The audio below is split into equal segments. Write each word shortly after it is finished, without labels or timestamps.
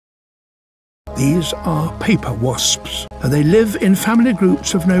These are paper wasps, and they live in family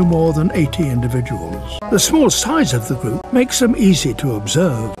groups of no more than 80 individuals. The small size of the group makes them easy to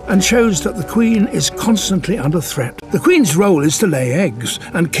observe and shows that the queen is constantly under threat. The queen's role is to lay eggs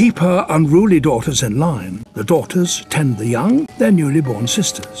and keep her unruly daughters in line. The daughters tend the young, their newly born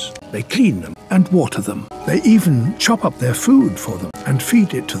sisters. They clean them and water them. They even chop up their food for them and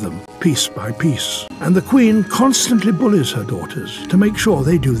feed it to them piece by piece. And the queen constantly bullies her daughters to make sure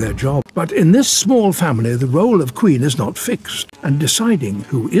they do their job. But in this small family, the role of queen is not fixed, and deciding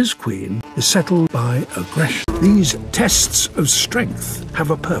who is queen is settled by aggression. These tests of strength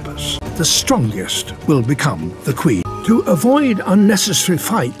have a purpose. The strongest will become the queen. To avoid unnecessary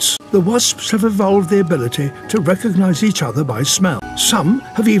fights, the wasps have evolved the ability to recognize each other by smell. Some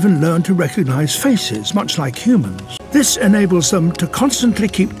have even learned to recognize faces, much like humans. This enables them to constantly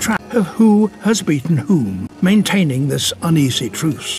keep track of who has beaten whom, maintaining this uneasy truce.